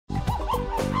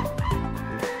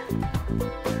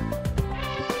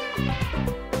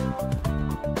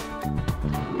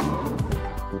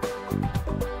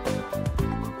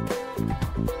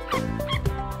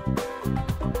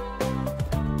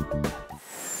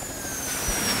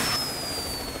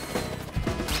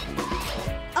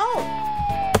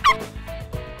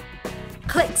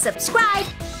subscribe,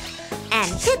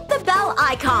 and hit the bell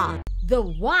icon. The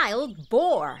Wild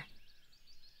Boar.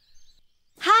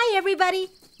 Hi, everybody.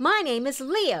 My name is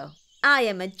Leo. I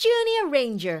am a junior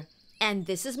ranger, and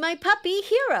this is my puppy,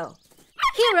 Hero.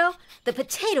 Hero, the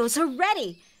potatoes are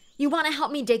ready. You want to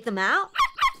help me dig them out?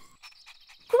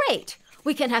 Great.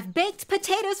 We can have baked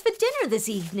potatoes for dinner this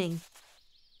evening.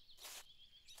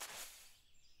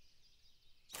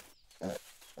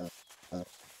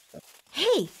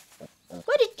 Hey,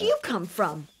 where did you come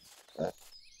from?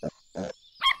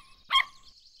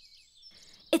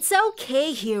 It's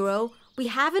okay, Hero. We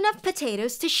have enough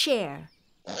potatoes to share.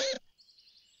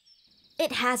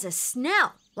 It has a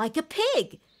snout like a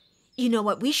pig. You know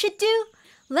what we should do?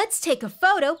 Let's take a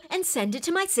photo and send it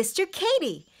to my sister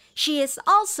Katie. She is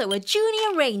also a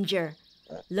junior ranger.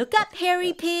 Look up,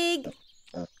 Hairy Pig.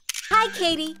 Hi,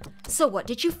 Katie. So what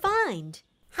did you find?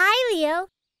 Hi, Leo.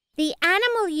 The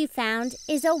animal you found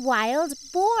is a wild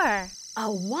boar.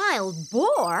 A wild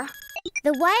boar?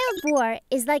 The wild boar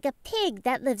is like a pig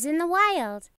that lives in the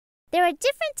wild. There are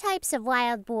different types of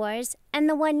wild boars, and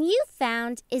the one you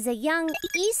found is a young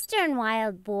eastern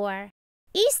wild boar.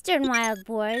 Eastern wild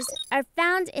boars are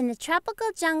found in the tropical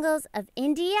jungles of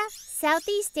India,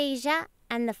 Southeast Asia,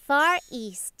 and the Far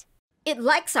East. It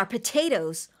likes our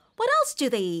potatoes. What else do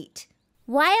they eat?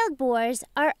 Wild boars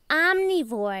are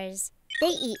omnivores. They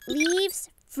eat leaves,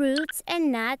 fruits,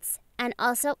 and nuts, and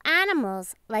also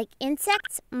animals like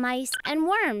insects, mice, and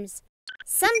worms.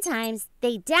 Sometimes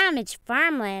they damage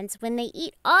farmlands when they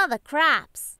eat all the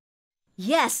crops.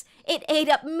 Yes, it ate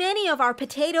up many of our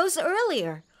potatoes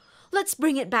earlier. Let's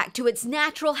bring it back to its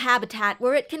natural habitat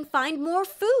where it can find more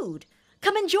food.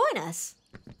 Come and join us.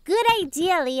 Good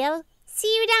idea, Leo. See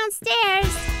you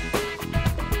downstairs.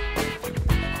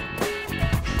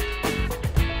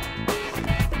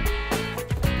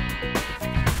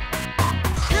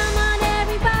 Come on,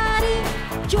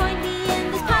 everybody. Join me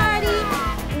in this party.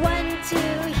 1, 2,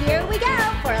 here we go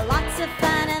for lots of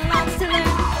fun and lots to learn.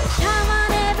 Come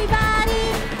on,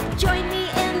 everybody. Join me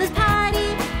in this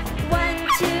party. 1,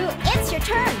 2, it's your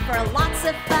turn for lots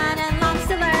of fun and lots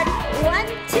to learn. 1,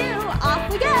 2, off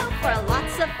we go for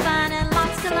lots of fun and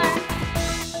lots to learn.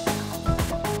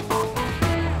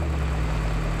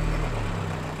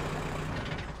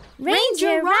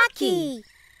 Ranger Rocky!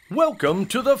 Welcome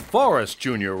to the forest,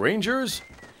 Junior Rangers.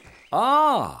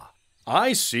 Ah,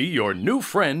 I see your new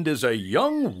friend is a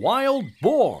young wild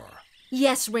boar.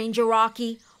 Yes, Ranger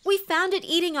Rocky. We found it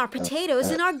eating our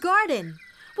potatoes in our garden.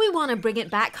 We want to bring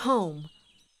it back home.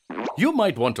 You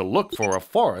might want to look for a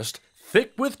forest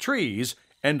thick with trees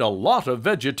and a lot of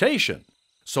vegetation.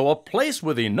 So a place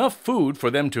with enough food for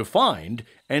them to find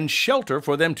and shelter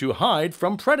for them to hide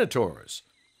from predators.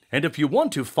 And if you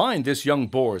want to find this young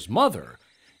boar's mother,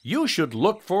 you should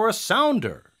look for a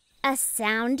sounder. A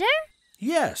sounder?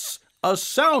 Yes, a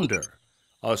sounder.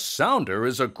 A sounder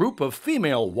is a group of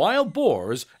female wild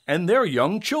boars and their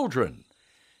young children.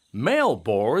 Male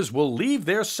boars will leave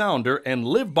their sounder and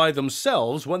live by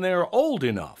themselves when they are old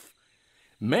enough.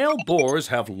 Male boars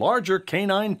have larger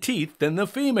canine teeth than the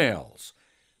females.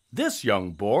 This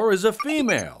young boar is a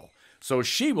female, so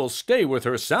she will stay with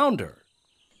her sounder.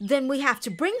 Then we have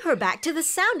to bring her back to the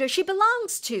sounder she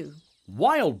belongs to.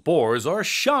 Wild boars are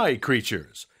shy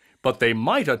creatures, but they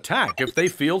might attack if they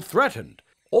feel threatened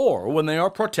or when they are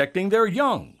protecting their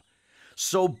young.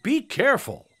 So be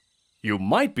careful. You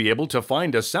might be able to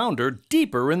find a sounder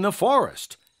deeper in the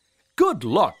forest. Good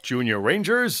luck, Junior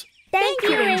Rangers. Thank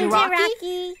you, Ranger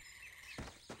Rocky.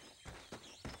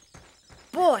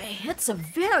 Boy, it's a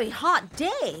very hot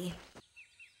day.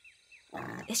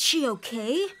 Is she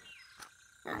okay?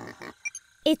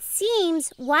 It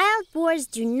seems wild boars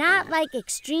do not like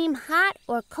extreme hot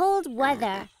or cold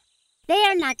weather. They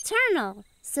are nocturnal,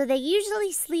 so they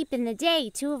usually sleep in the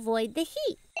day to avoid the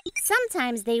heat.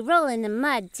 Sometimes they roll in the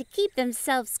mud to keep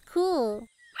themselves cool.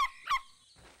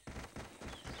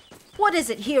 What is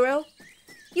it, Hero?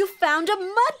 You found a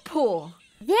mud pool.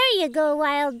 There you go,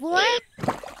 wild boar.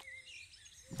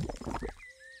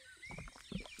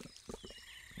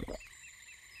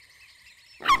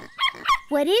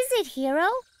 What is it, Hero?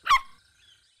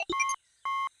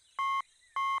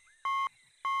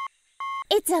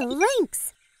 It's a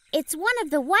lynx. It's one of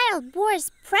the wild boar's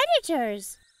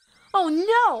predators. Oh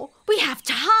no, we have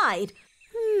to hide.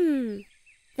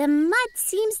 The mud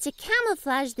seems to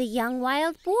camouflage the young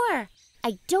wild boar.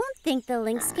 I don't think the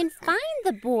lynx can find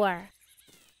the boar.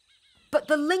 But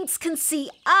the lynx can see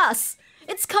us.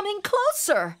 It's coming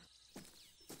closer.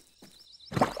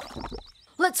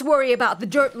 Let's worry about the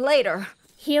dirt later.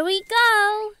 Here we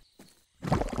go.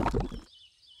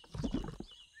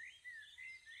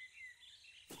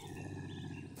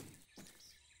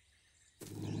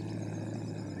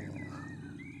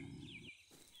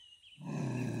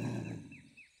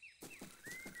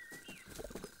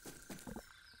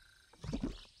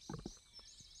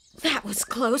 That was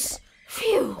close.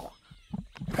 Phew.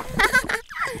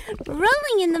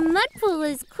 Rolling in the mud pool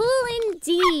is cool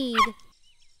indeed.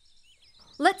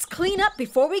 Let's clean up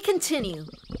before we continue.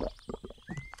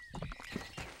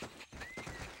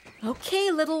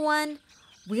 Okay, little one.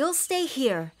 We'll stay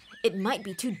here. It might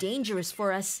be too dangerous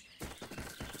for us.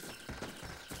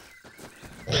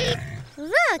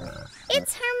 Look,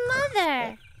 it's her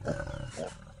mother.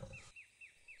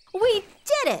 We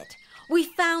did it! We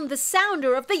found the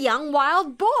sounder of the young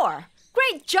wild boar.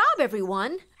 Great job,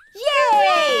 everyone!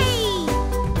 Yay!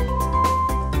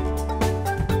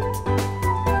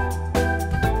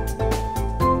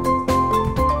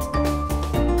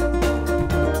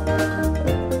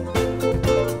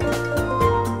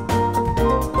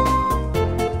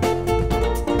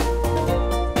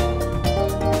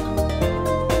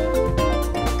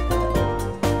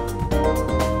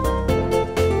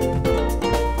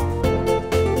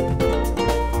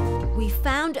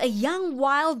 A young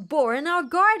wild boar in our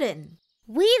garden.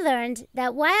 We learned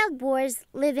that wild boars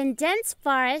live in dense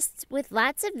forests with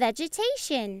lots of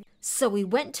vegetation. So we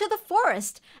went to the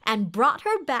forest and brought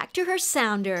her back to her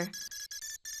sounder.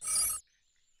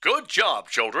 Good job,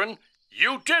 children.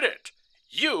 You did it.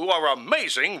 You are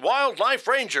amazing wildlife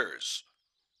rangers.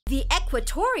 The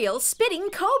Equatorial spitting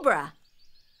cobra.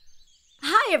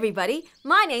 Hi, everybody.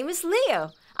 My name is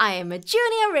Leo. I am a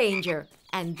junior ranger,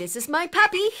 and this is my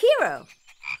puppy, Hero.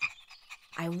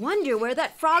 I wonder where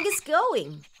that frog is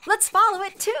going. Let's follow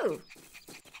it too.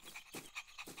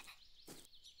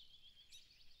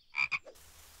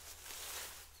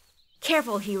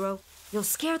 Careful, Hero. You'll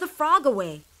scare the frog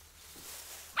away.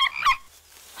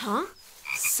 Huh?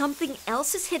 Something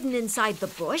else is hidden inside the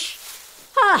bush?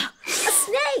 Ah! A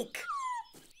snake!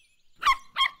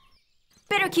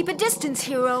 Better keep a distance,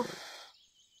 Hero.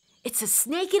 It's a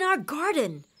snake in our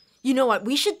garden. You know what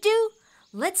we should do?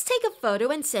 Let's take a photo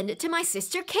and send it to my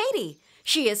sister Katie.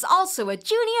 She is also a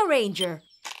junior ranger.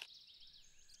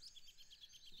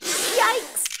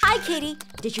 Yikes! Hi, Katie.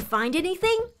 Did you find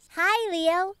anything? Hi,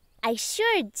 Leo. I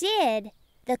sure did.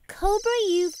 The cobra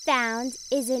you found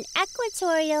is an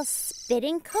equatorial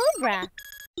spitting cobra,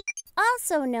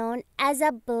 also known as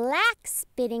a black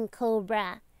spitting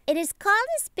cobra. It is called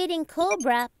a spitting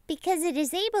cobra because it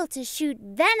is able to shoot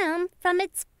venom from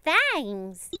its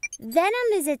fangs. Venom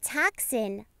is a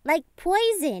toxin, like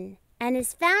poison, and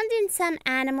is found in some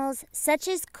animals such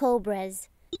as cobras.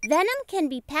 Venom can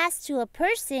be passed to a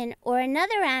person or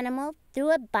another animal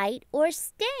through a bite or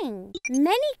sting.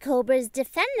 Many cobras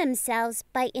defend themselves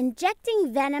by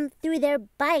injecting venom through their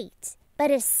bite,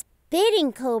 but a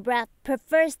spitting cobra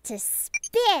prefers to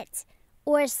spit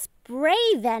or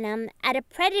spray venom at a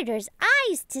predator's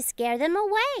eyes to scare them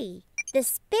away. The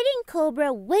spitting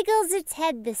cobra wiggles its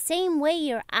head the same way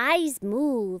your eyes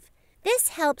move. This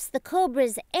helps the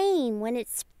cobra's aim when it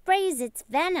sprays its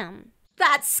venom.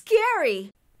 That's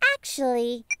scary!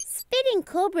 Actually, spitting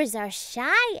cobras are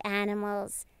shy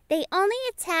animals. They only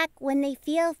attack when they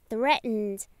feel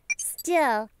threatened.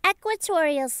 Still,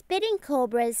 equatorial spitting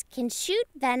cobras can shoot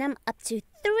venom up to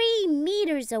 3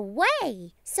 meters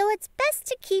away, so it's best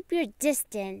to keep your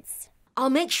distance. I'll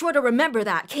make sure to remember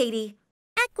that, Katie.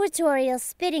 Equatorial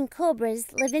spitting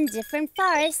cobras live in different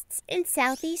forests in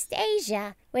Southeast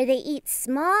Asia, where they eat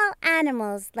small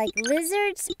animals like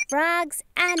lizards, frogs,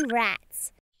 and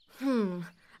rats.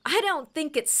 I don't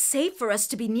think it's safe for us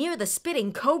to be near the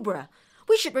spitting cobra.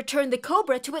 We should return the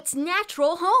cobra to its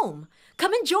natural home.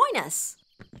 Come and join us.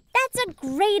 That's a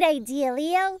great idea,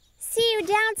 Leo. See you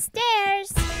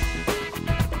downstairs.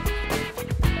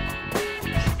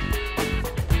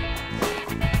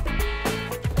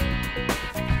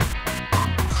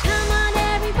 Come on,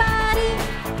 everybody.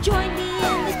 Join me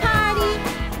in this party.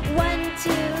 1, 2,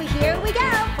 here we go.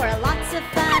 For lots of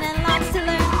fun and lots to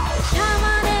learn. Come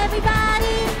on,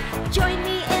 everybody. Join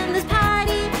me in this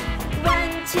party.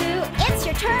 1, 2, it's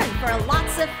your turn. For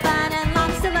lots of fun and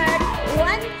lots to learn.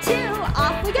 1, 2,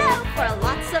 off we go. For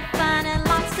lots of fun and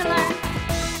lots to learn.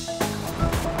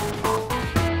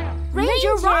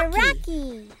 Ranger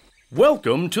Rocky.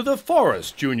 Welcome to the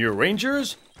forest, Junior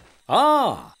Rangers.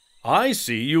 Ah, I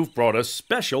see you've brought a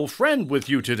special friend with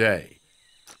you today.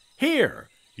 Here,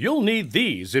 you'll need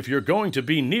these if you're going to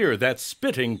be near that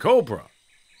spitting cobra.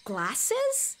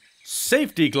 Glasses?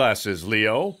 Safety glasses,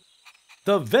 Leo.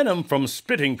 The venom from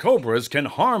spitting cobras can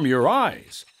harm your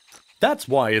eyes. That's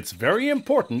why it's very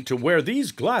important to wear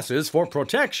these glasses for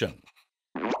protection.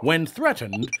 When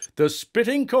threatened, the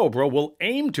spitting cobra will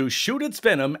aim to shoot its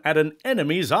venom at an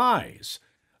enemy's eyes.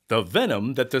 The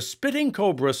venom that the spitting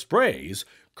cobra sprays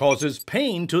causes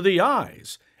pain to the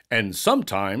eyes and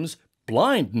sometimes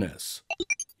blindness.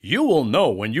 You will know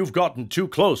when you've gotten too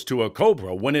close to a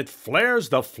cobra when it flares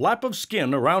the flap of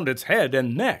skin around its head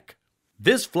and neck.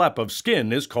 This flap of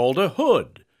skin is called a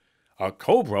hood. A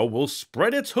cobra will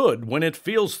spread its hood when it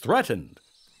feels threatened.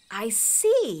 I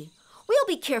see. We'll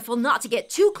be careful not to get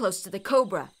too close to the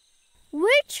cobra. We're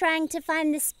trying to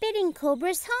find the spitting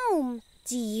cobra's home.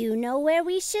 Do you know where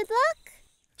we should look?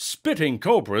 Spitting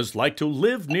cobras like to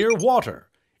live near water,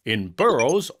 in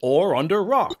burrows or under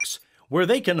rocks, where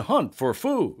they can hunt for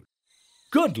food.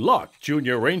 Good luck,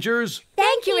 Junior Rangers!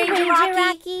 Thank you, Ranger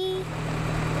Rocky.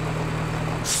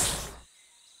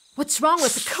 What's wrong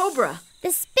with the cobra?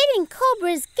 The spitting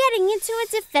cobra is getting into a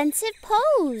defensive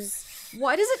pose.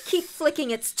 Why does it keep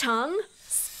flicking its tongue?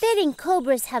 Spitting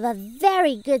cobras have a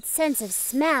very good sense of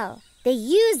smell. They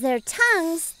use their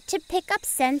tongues to pick up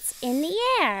scents in the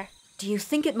air. Do you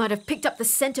think it might have picked up the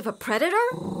scent of a predator?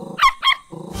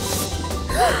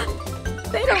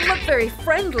 They don't look very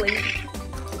friendly.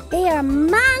 They are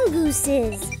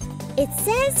mongooses. It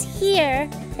says here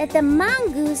that the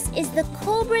mongoose is the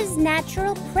cobra's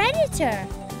natural predator.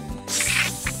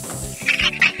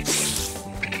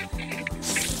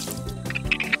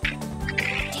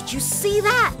 Did you see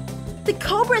that? The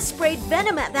cobra sprayed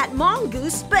venom at that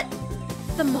mongoose, but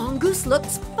the mongoose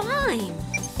looks fine.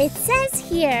 It says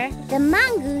here the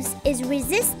mongoose is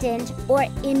resistant or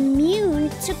immune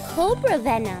to cobra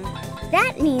venom.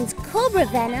 That means cobra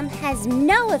venom has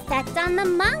no effect on the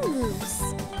mongoose.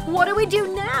 What do we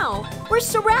do now? We're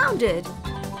surrounded.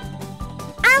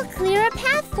 I'll clear a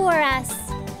path for us.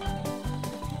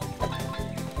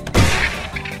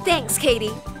 Thanks,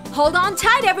 Katie. Hold on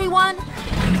tight, everyone.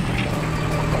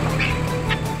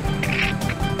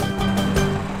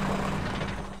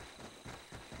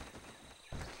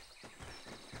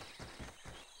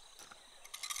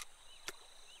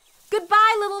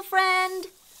 Goodbye, little friend.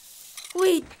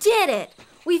 We did it!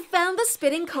 We found the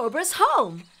spitting cobra's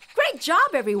home. Great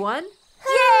job, everyone.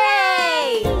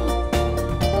 Yay!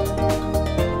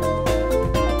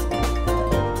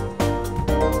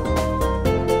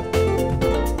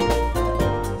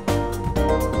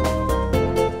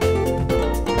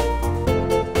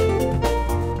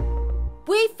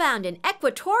 We found an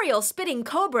equatorial spitting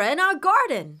cobra in our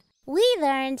garden. We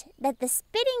learned that the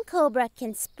spitting cobra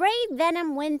can spray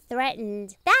venom when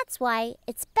threatened. That's why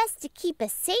it's best to keep a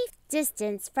safe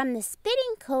distance from the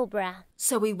spitting cobra.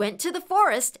 So we went to the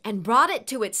forest and brought it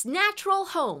to its natural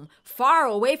home, far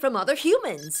away from other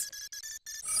humans.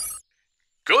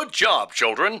 Good job,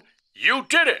 children! You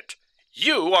did it!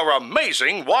 You are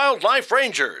amazing wildlife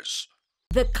rangers!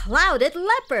 The clouded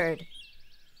leopard.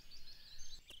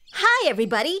 Hi,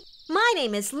 everybody. My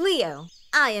name is Leo.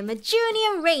 I am a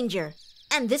junior ranger,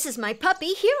 and this is my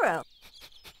puppy, Hero.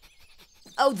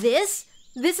 Oh, this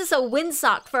is a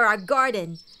windsock for our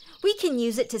garden. We can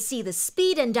use it to see the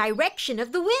speed and direction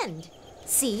of the wind.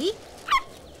 See?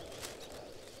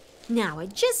 Now I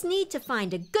just need to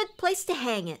find a good place to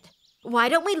hang it. Why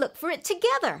don't we look for it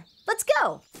together? Let's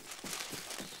go.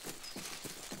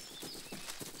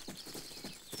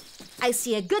 I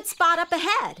see a good spot up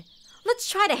ahead. Let's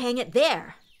try to hang it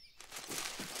there.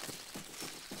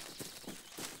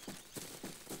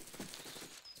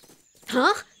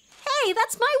 Huh? Hey,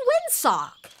 that's my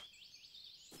windsock.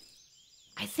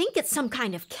 I think it's some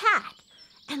kind of cat.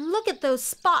 And look at those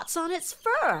spots on its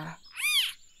fur.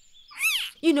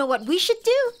 You know what we should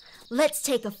do? Let's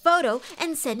take a photo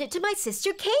and send it to my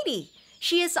sister Katie.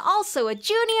 She is also a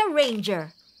junior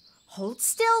ranger. Hold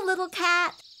still, little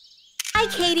cat. Hi,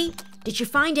 Katie. Did you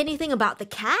find anything about the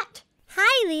cat?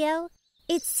 Hi, Leo.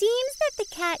 It seems that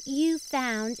the cat you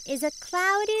found is a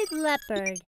clouded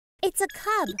leopard. It's a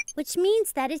cub, which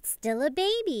means that it's still a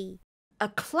baby. A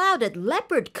clouded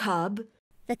leopard cub?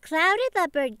 The clouded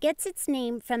leopard gets its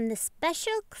name from the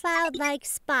special cloud-like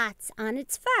spots on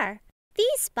its fur.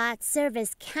 These spots serve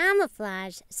as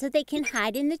camouflage so they can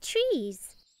hide in the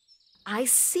trees. I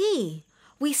see.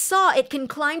 We saw it can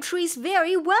climb trees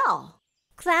very well.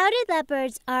 Clouded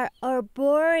leopards are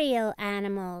arboreal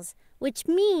animals, which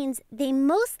means they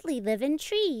mostly live in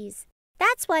trees.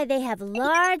 That's why they have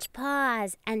large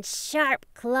paws and sharp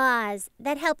claws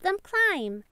that help them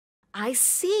climb. I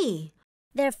see.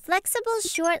 Their flexible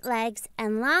short legs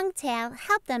and long tail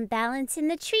help them balance in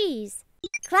the trees.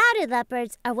 Clouded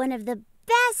leopards are one of the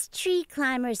best tree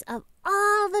climbers of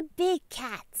all the big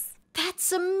cats.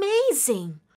 That's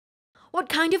amazing. What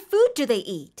kind of food do they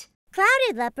eat?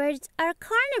 Clouded leopards are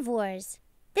carnivores.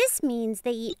 This means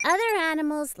they eat other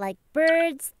animals like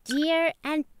birds, deer,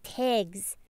 and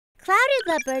pigs. Clouded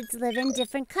leopards live in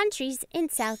different countries in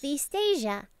Southeast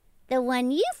Asia. The one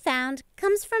you found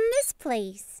comes from this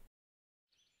place.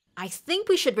 I think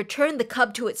we should return the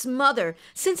cub to its mother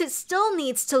since it still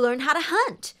needs to learn how to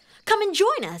hunt. Come and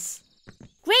join us.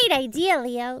 Great idea,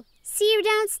 Leo. See you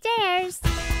downstairs.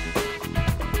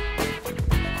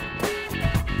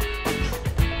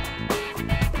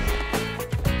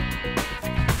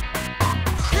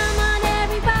 Come on,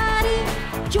 everybody,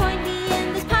 join me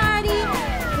in this party.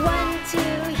 1, 2,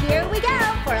 here we go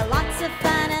for lots of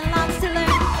fun and lots to learn.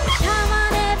 Come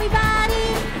on,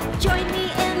 everybody, join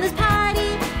me in this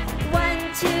party. 1,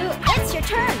 2, it's your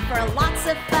turn for lots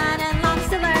of fun and lots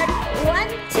to learn. 1,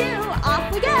 2,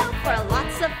 off we go for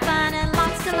lots of fun and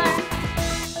lots to learn.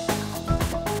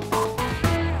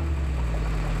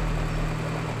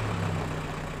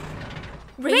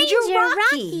 Ranger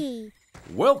Rocky.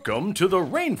 Welcome to the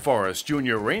rainforest,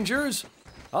 Junior Rangers.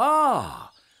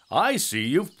 Ah, I see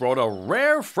you've brought a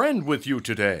rare friend with you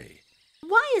today.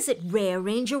 Why is it rare,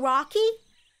 Ranger Rocky?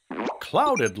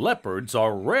 Clouded leopards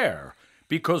are rare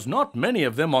because not many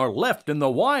of them are left in the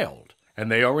wild,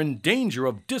 and they are in danger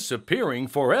of disappearing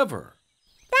forever.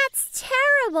 That's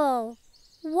terrible.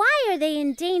 Why are they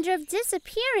in danger of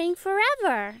disappearing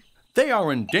forever? They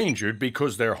are endangered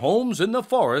because their homes in the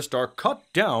forest are cut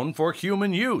down for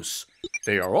human use.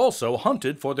 They are also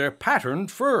hunted for their patterned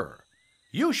fur.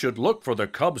 You should look for the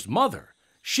cub's mother.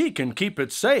 She can keep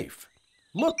it safe.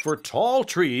 Look for tall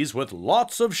trees with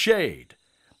lots of shade.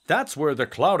 That's where the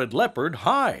clouded leopard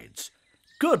hides.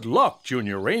 Good luck,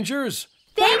 Junior Rangers.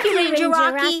 Thank you, Ranger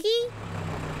Rocky.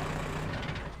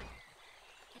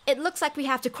 It looks like we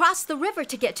have to cross the river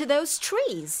to get to those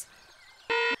trees.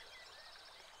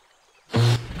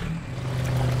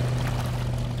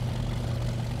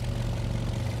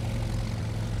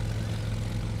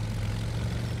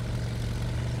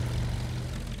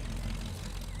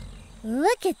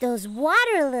 Look at those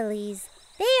water lilies.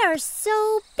 They are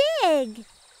so big.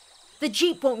 The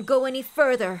jeep won't go any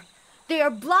further. They are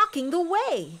blocking the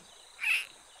way.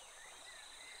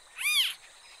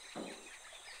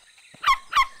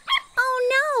 Oh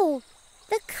no!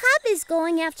 The cub is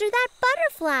going after that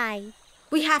butterfly.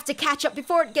 We have to catch up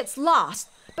before it gets lost.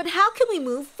 But how can we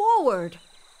move forward?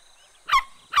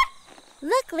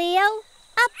 Look, Leo,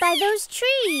 up by those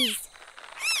trees.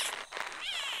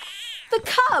 The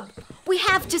cub! We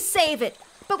have to save it,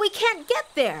 but we can't get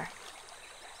there.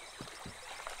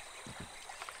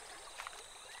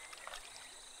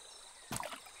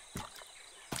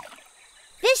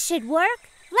 This should work.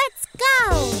 Let's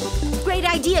go! Great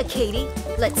idea, Katie.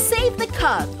 Let's save the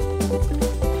cub.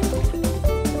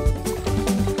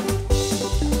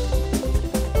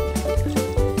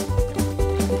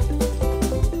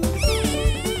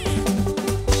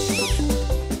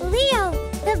 Leo,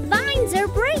 the vines are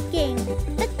breaking.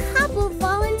 The cub will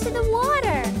fall into the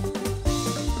water.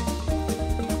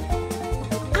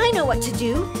 I know what to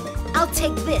do. I'll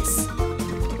take this.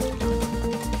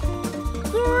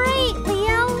 Great,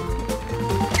 Leo!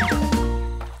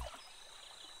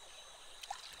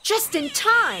 Just in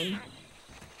time.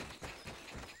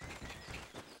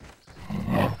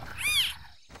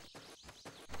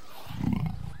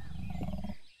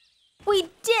 We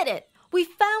did it! We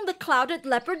found the clouded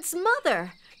leopard's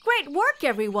mother. Great work,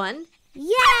 everyone.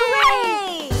 Yay!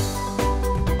 Hooray!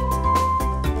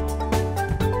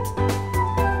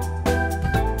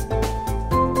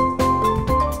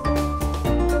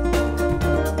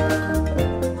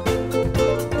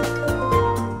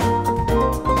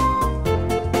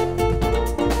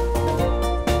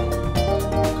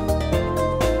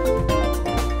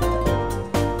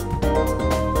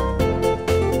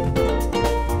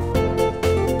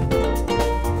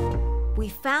 We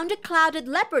found a clouded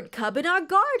leopard cub in our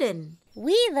garden.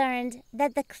 We learned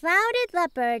that the clouded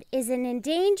leopard is an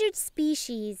endangered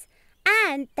species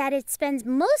and that it spends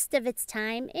most of its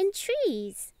time in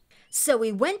trees. So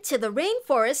we went to the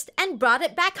rainforest and brought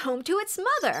it back home to its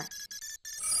mother.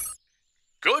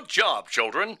 Good job,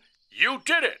 children. You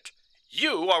did it.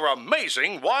 You are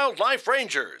amazing wildlife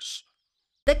rangers.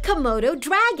 The Komodo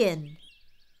Dragon.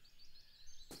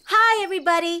 Hi,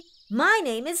 everybody. My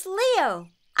name is Leo.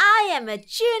 I am a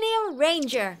junior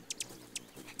ranger.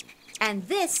 And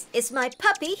this is my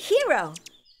puppy, Hero.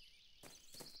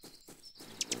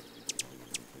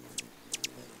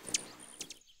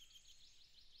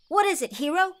 What is it,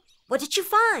 Hero? What did you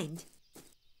find?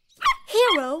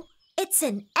 Hero, it's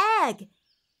an egg.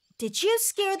 Did you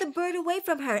scare the bird away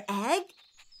from her egg?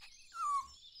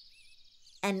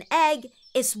 An egg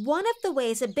is one of the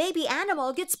ways a baby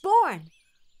animal gets born.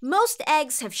 Most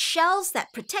eggs have shells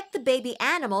that protect the baby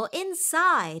animal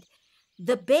inside.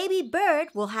 The baby bird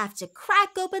will have to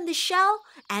crack open the shell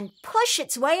and push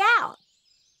its way out.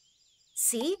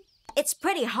 See, it's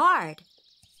pretty hard.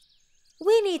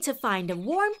 We need to find a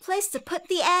warm place to put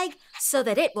the egg so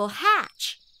that it will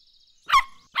hatch.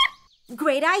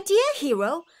 Great idea,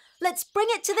 Hero. Let's bring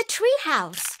it to the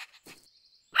treehouse.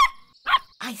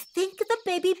 I think the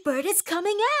baby bird is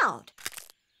coming out.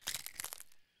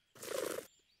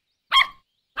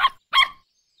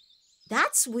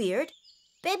 That's weird.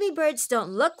 Baby birds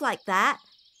don't look like that.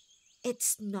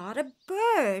 It's not a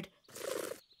bird.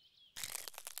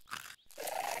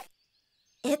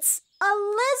 It's a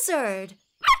lizard.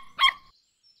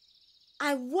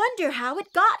 I wonder how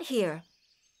it got here.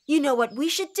 You know what we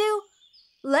should do?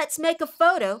 Let's make a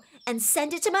photo and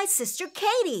send it to my sister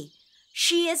Katie.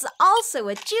 She is also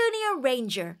a junior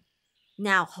ranger.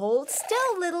 Now hold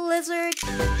still, little lizard.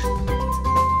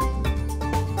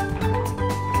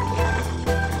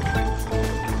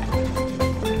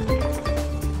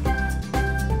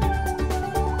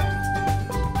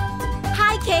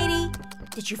 Hi, Katie.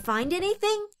 Did you find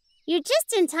anything? You're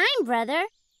just in time, brother.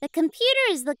 The computer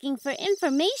is looking for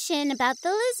information about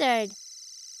the lizard.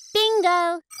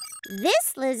 Bingo!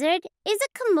 This lizard is a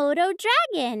Komodo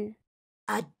dragon.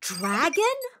 A dragon?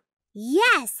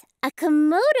 Yes, a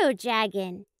Komodo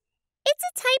dragon. It's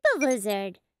a type of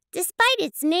lizard. Despite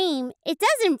its name, it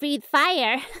doesn't breathe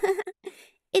fire.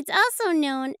 It's also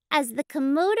known as the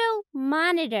Komodo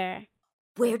monitor.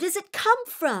 Where does it come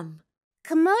from?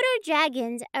 Komodo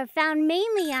dragons are found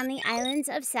mainly on the islands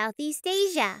of Southeast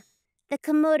Asia. The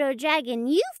Komodo dragon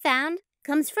you found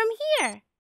comes from here.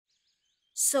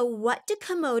 So what do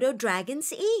Komodo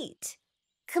dragons eat?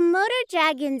 Komodo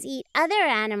dragons eat other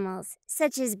animals,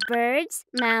 such as birds,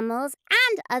 mammals,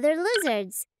 and other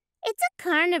lizards. It's a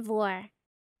carnivore.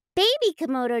 Baby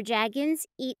Komodo dragons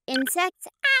eat insects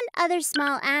and other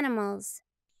small animals.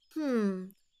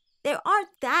 There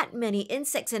aren't that many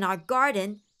insects in our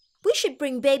garden. We should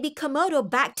bring baby Komodo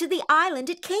back to the island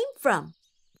it came from.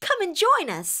 Come and join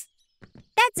us.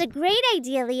 That's a great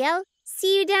idea, Leo.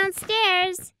 See you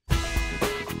downstairs.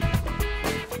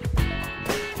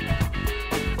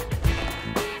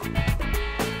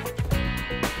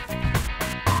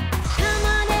 Come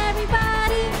on,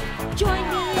 everybody, join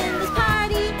me in this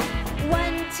party.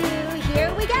 1, 2,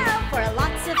 here we go for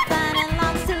lots of fun and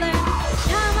lots to learn.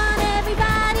 Come on,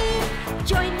 everybody,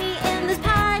 join me in this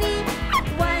party.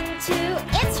 1, 2,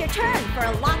 it's your turn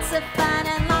for lots of fun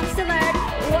and lots to learn.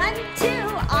 1, 2,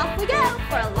 off we go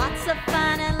for lots of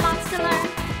fun and lots to learn.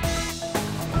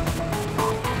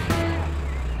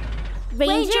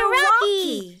 Ranger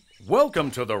Rocky!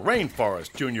 Welcome to the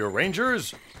rainforest, Junior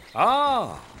Rangers.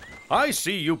 Ah, I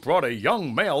see you brought a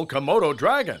young male Komodo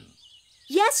dragon.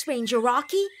 Yes, Ranger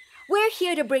Rocky. We're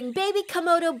here to bring baby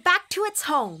Komodo back to its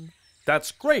home.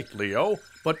 That's great, Leo,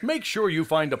 but make sure you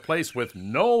find a place with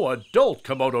no adult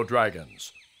Komodo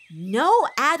dragons. No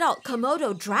adult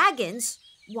Komodo dragons?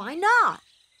 Why not?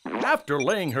 After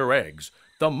laying her eggs,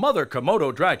 the mother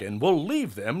Komodo dragon will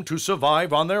leave them to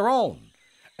survive on their own.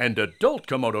 And adult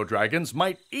Komodo dragons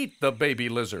might eat the baby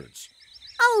lizards.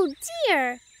 Oh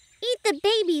dear! Eat the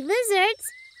baby lizards?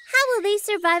 How will they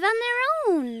survive on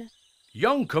their own?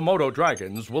 Young Komodo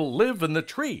dragons will live in the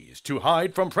trees to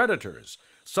hide from predators,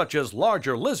 such as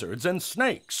larger lizards and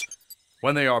snakes.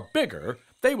 When they are bigger,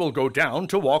 they will go down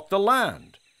to walk the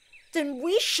land. Then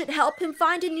we should help him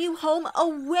find a new home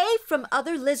away from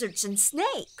other lizards and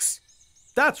snakes.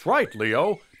 That's right,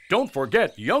 Leo. Don't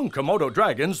forget young Komodo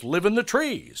dragons live in the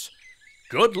trees.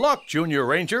 Good luck, Junior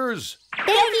Rangers.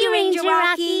 Thank you, Ranger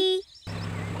Rocky!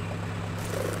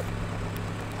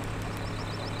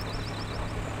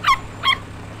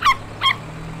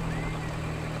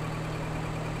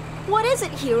 What is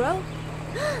it, Hero?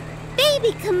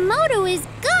 Baby Komodo is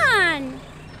gone!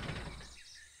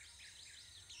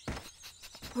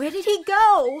 Where did he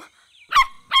go?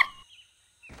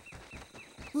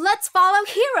 Let's follow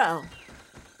Hero.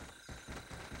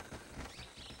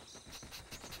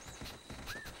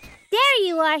 There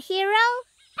you are, Hero!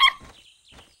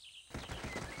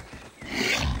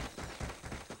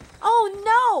 Oh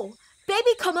no!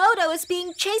 Baby Komodo is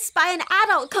being chased by an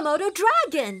adult Komodo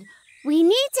dragon. We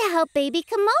need to help baby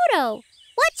Komodo.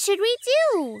 What should we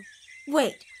do?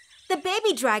 Wait, the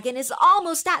baby dragon is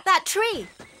almost at that tree.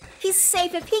 He's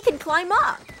safe if he can climb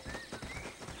up.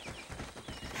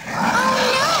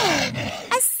 Oh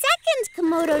no! A second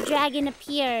Komodo dragon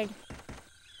appeared.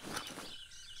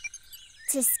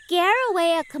 To scare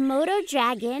away a Komodo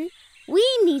dragon, we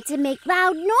need to make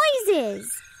loud noises.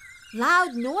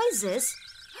 Loud noises?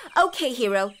 Okay,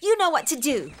 Hero, you know what to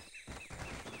do.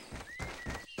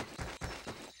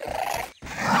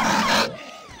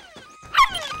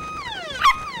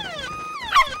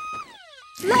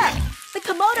 Look, the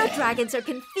Komodo dragons are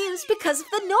confused because of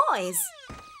the noise.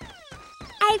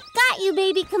 I've got got you,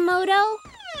 baby Komodo.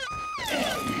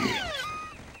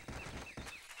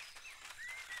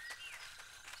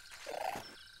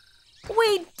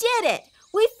 We did it!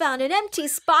 We found an empty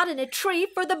spot in a tree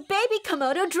for the baby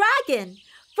Komodo Dragon.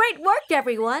 Great work,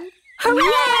 everyone!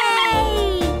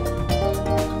 Hooray!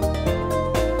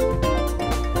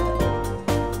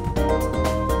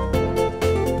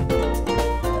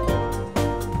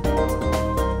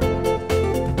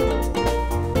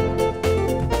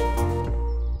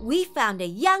 We found a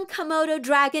young Komodo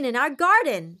dragon in our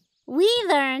garden. We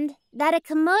learned that a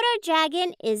Komodo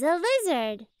dragon is a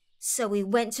lizard. So we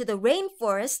went to the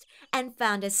rainforest and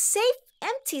found a safe,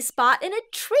 empty spot in a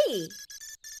tree.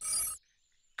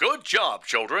 Good job,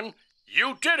 children.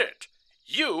 You did it.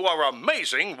 You are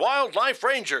amazing wildlife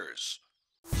rangers.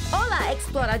 Hola,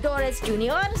 exploradores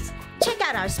juniors. Check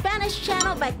out our Spanish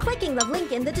channel by clicking the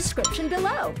link in the description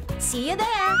below. See you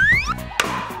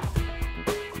there.